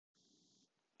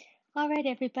All right,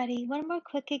 everybody, one more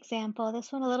quick example.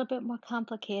 This one a little bit more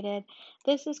complicated.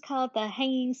 This is called the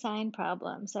hanging sign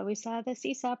problem. So we saw the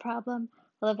seesaw problem.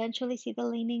 We'll eventually see the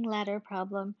leaning ladder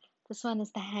problem. This one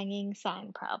is the hanging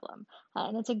sign problem.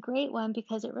 And it's a great one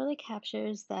because it really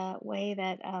captures the way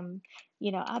that,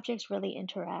 objects really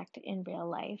interact in real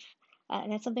life.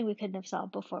 And it's something we couldn't have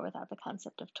solved before without the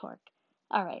concept of torque.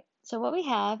 All right, so what we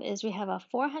have is we have a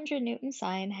 400 Newton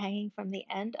sign hanging from the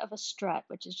end of a strut,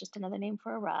 which is just another name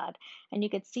for a rod. And you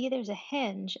could see there's a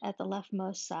hinge at the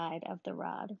leftmost side of the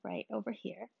rod right over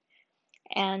here.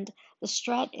 And the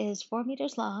strut is 4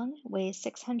 meters long, weighs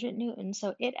 600 newtons,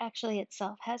 so it actually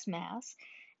itself has mass,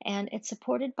 and it's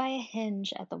supported by a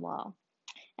hinge at the wall.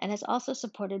 And it's also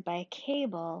supported by a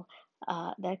cable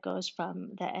that goes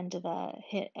from the end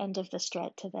of the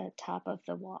strut to the top of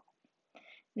the wall.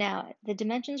 Now, the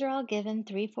dimensions are all given,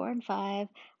 3, 4, and 5.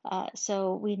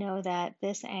 So we know that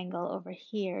this angle over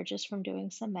here, just from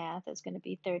doing some math, is going to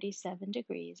be 37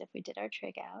 degrees if we did our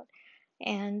trig out.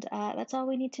 And that's all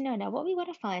we need to know. Now, what we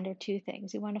want to find are two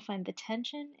things. We want to find the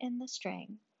tension in the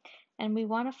string, and we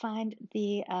want to find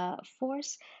the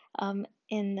force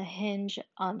in the hinge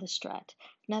on the strut.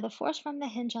 Now, the force from the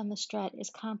hinge on the strut is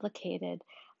complicated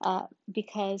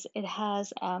because it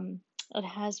has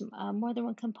more than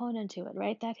one component to it,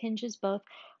 right? That hinge is both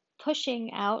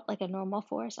pushing out like a normal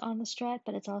force on the strut,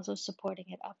 but it's also supporting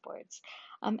it upwards.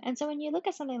 And so when you look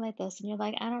at something like this and you're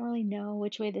like, I don't really know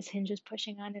which way this hinge is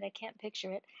pushing on it, I can't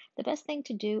picture it, the best thing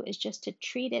to do is just to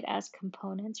treat it as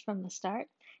components from the start.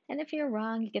 And if you're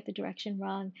wrong, you get the direction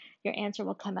wrong, your answer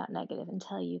will come out negative and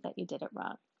tell you that you did it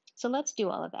wrong. So let's do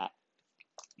all of that.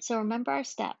 So remember our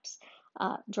steps.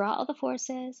 Draw all the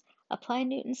forces, apply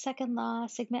Newton's second law,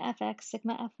 sigma fx,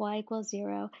 sigma fy equals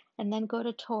 0, and then go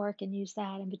to torque and use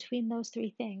that. And between those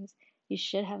three things, you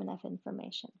should have enough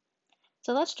information.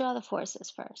 So let's draw the forces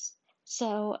first.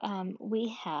 So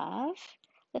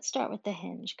let's start with the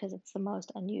hinge because it's the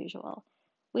most unusual.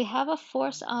 We have a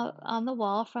force on the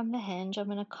wall from the hinge. I'm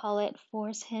going to call it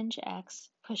force hinge X,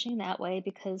 pushing that way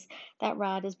because that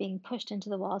rod is being pushed into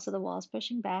the wall, so the wall is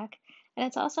pushing back. And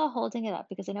it's also holding it up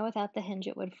because I know without the hinge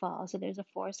it would fall, so there's a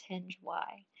force hinge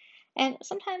Y. And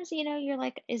sometimes, you're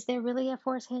like, is there really a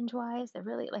force hinge Y? Is there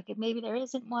really, like, if maybe there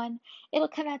isn't one, it'll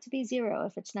come out to be 0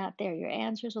 if it's not there. Your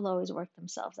answers will always work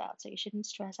themselves out, so you shouldn't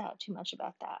stress out too much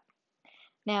about that.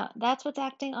 Now, that's what's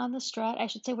acting on the strut. I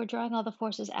should say we're drawing all the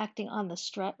forces acting on the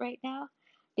strut right now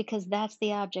because that's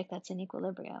the object that's in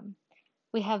equilibrium.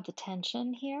 We have the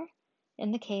tension here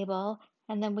in the cable,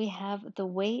 and then we have the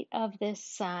weight of this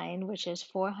sign, which is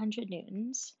 400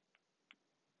 newtons.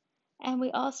 And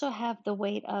we also have the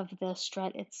weight of the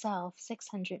strut itself,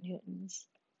 600 newtons,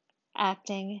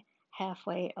 acting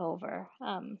halfway over,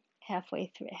 halfway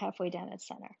down its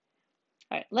center.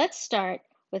 All right, let's start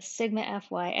with sigma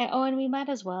Fy. And we might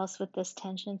as well, with this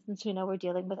tension, since we know we're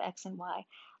dealing with X and Y,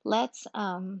 let's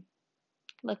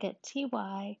look at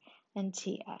Ty and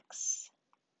Tx.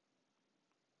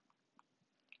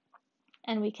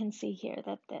 And we can see here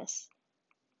that this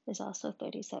is also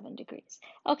 37 degrees.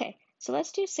 Okay, so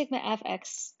let's do sigma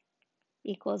Fx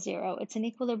equals 0. It's an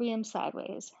equilibrium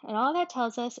sideways. And all that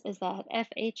tells us is that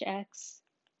Fhx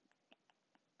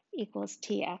equals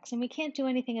Tx. And we can't do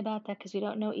anything about that because we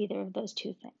don't know either of those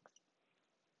two things.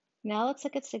 Now let's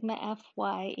look at sigma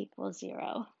Fy equals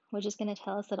 0, which is going to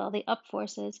tell us that all the up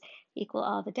forces equal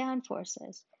all the down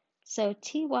forces. So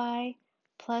Ty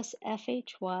plus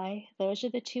Fhy, those are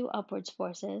the two upwards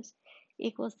forces,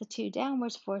 equals the two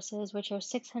downwards forces, which are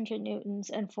 600 newtons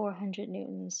and 400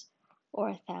 newtons, or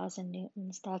 1,000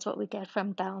 newtons. That's what we get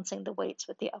from balancing the weights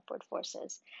with the upward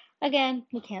forces. Again,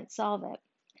 we can't solve it.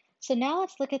 So now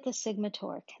let's look at the sigma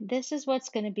torque. This is what's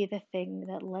going to be the thing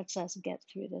that lets us get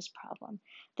through this problem.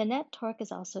 The net torque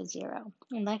is also 0.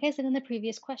 And like I said in the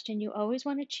previous question, you always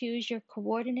want to choose your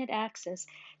coordinate axis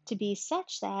to be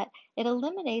such that it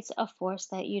eliminates a force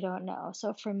that you don't know.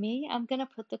 So for me, I'm going to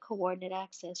put the coordinate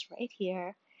axis right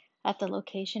here at the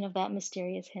location of that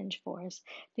mysterious hinge force,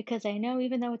 because I know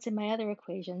even though it's in my other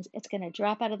equations, it's going to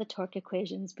drop out of the torque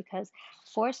equations because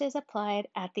forces applied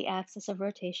at the axis of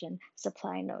rotation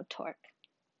supply no torque.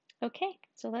 Okay,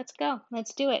 so let's go.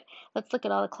 Let's do it. Let's look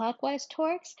at all the clockwise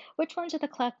torques. Which ones are the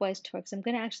clockwise torques? I'm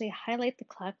going to actually highlight the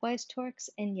clockwise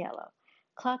torques in yellow.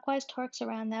 Clockwise torques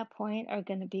around that point are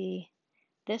going to be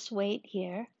this weight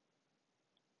here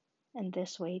and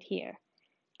this weight here.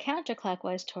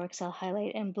 Counterclockwise torques I'll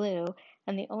highlight in blue,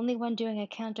 and the only one doing a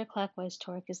counterclockwise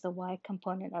torque is the y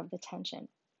component of the tension.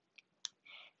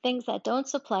 Things that don't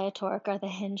supply a torque are the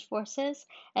hinge forces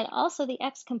and also the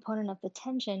x component of the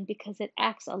tension because it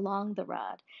acts along the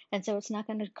rod. And so it's not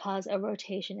going to cause a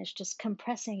rotation. It's just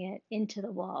compressing it into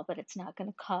the wall, but it's not going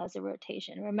to cause a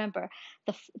rotation. Remember,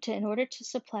 in order to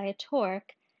supply a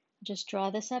torque, just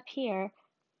draw this up here.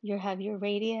 You have your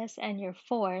radius and your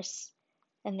force,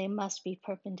 and they must be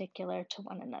perpendicular to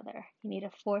one another. You need a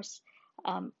force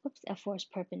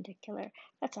perpendicular.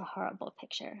 That's a horrible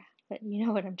picture, but you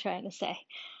know what I'm trying to say.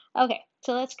 Okay,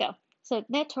 so let's go. So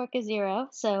net torque is 0.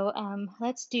 So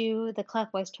let's do the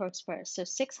clockwise torques first. So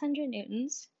 600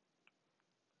 newtons,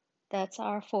 that's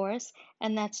our force,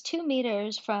 and that's 2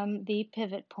 meters from the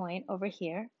pivot point over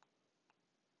here.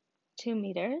 2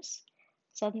 meters.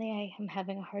 Suddenly I am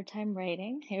having a hard time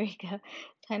writing. Here we go.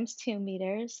 Times 2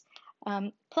 meters.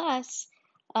 Plus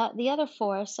the other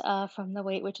force from the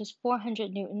weight, which is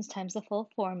 400 newtons times the full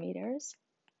 4 meters.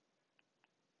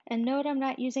 And note I'm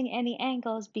not using any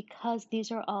angles because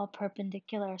these are all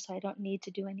perpendicular, so I don't need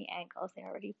to do any angles. They're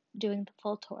already doing the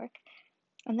full torque.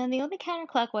 And then the only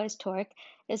counterclockwise torque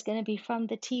is going to be from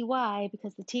the Ty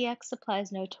because the Tx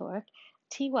supplies no torque.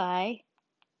 Ty,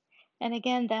 and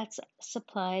again, that's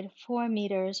supplied 4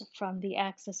 meters from the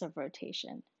axis of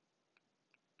rotation.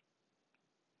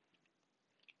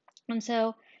 And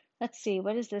so let's see,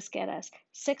 what does this get us?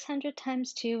 600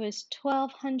 times 2 is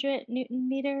 1200 Newton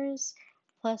meters,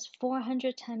 plus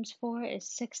 400 times 4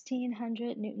 is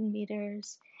 1600 Newton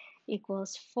meters,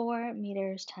 equals 4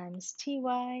 meters times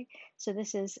Ty. So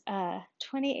this is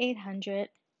 2800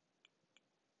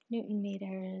 Newton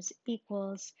meters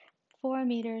equals 4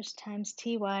 meters times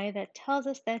Ty. That tells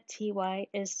us that Ty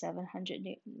is 700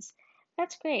 newtons.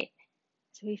 That's great.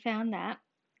 So we found that.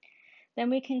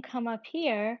 Then we can come up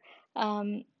here.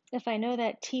 If I know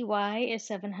that Ty is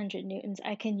 700 newtons,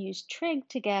 I can use trig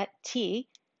to get T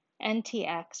and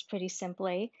Tx pretty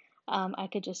simply. I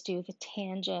could just do the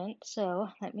tangent.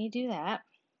 So let me do that.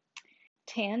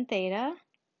 Tan theta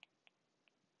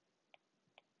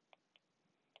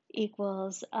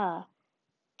equals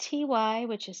Ty,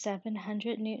 which is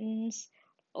 700 newtons,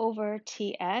 over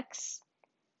Tx.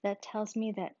 That tells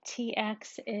me that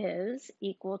Tx is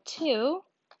equal to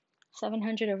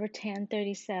 700 over tan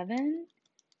 37,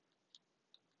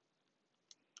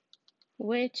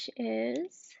 which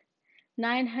is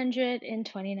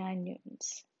 929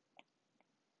 newtons,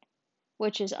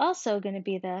 which is also going to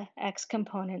be the x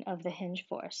component of the hinge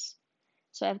force.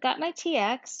 So I've got my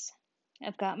Tx,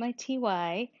 I've got my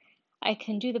Ty. I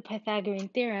can do the Pythagorean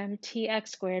theorem, Tx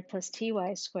squared plus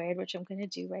Ty squared, which I'm going to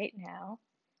do right now.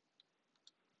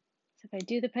 So if I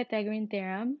do the Pythagorean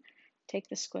theorem, take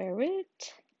the square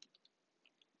root,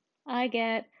 I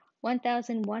get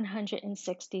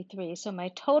 1,163. So my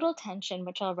total tension,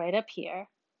 which I'll write up here,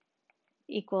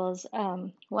 equals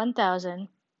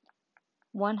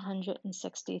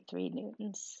 1,163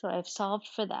 newtons. So I've solved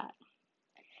for that.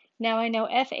 Now I know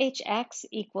FHX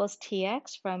equals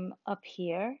TX from up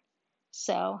here.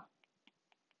 So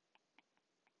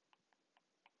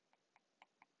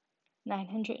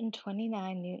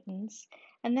 929 newtons.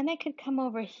 And then I could come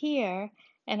over here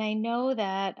and I know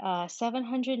that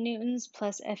 700 newtons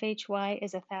plus FHY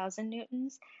is 1,000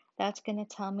 newtons. That's going to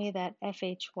tell me that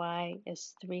FHY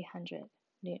is 300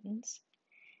 newtons.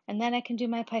 And then I can do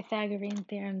my Pythagorean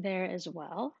theorem there as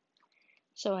well.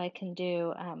 So I can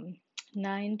do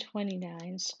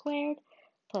 929 squared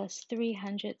plus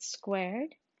 300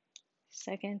 squared.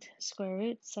 Second square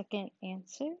root, second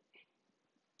answer.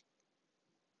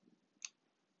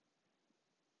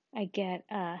 I get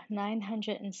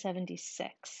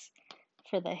 976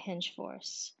 for the hinge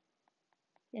force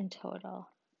in total.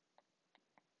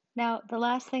 Now, the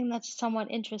last thing that's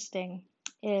somewhat interesting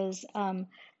is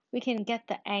we can get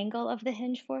the angle of the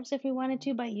hinge force if we wanted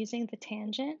to by using the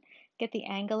tangent, get the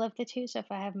angle of the two. So if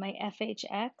I have my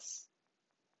FHX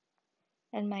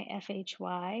and my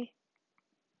FHY,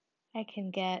 I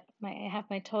have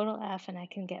my total F and I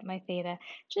can get my theta,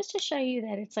 just to show you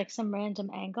that it's like some random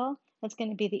angle. That's going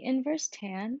to be the inverse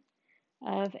tan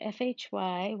of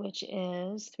FHY, which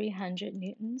is 300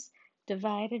 newtons,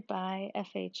 divided by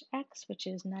FHX, which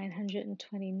is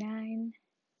 929,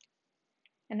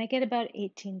 and I get about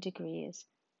 18 degrees.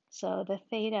 So the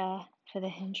theta for the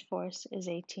hinge force is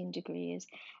 18 degrees.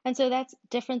 And so that's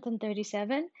different than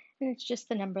 37, and it's just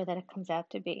the number that it comes out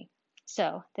to be.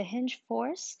 So the hinge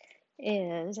force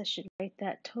is, I should write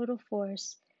that, total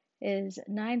force is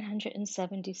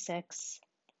 976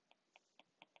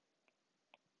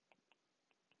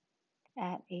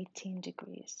 at 18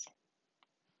 degrees.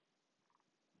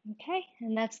 Okay,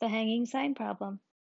 and that's the hanging sign problem.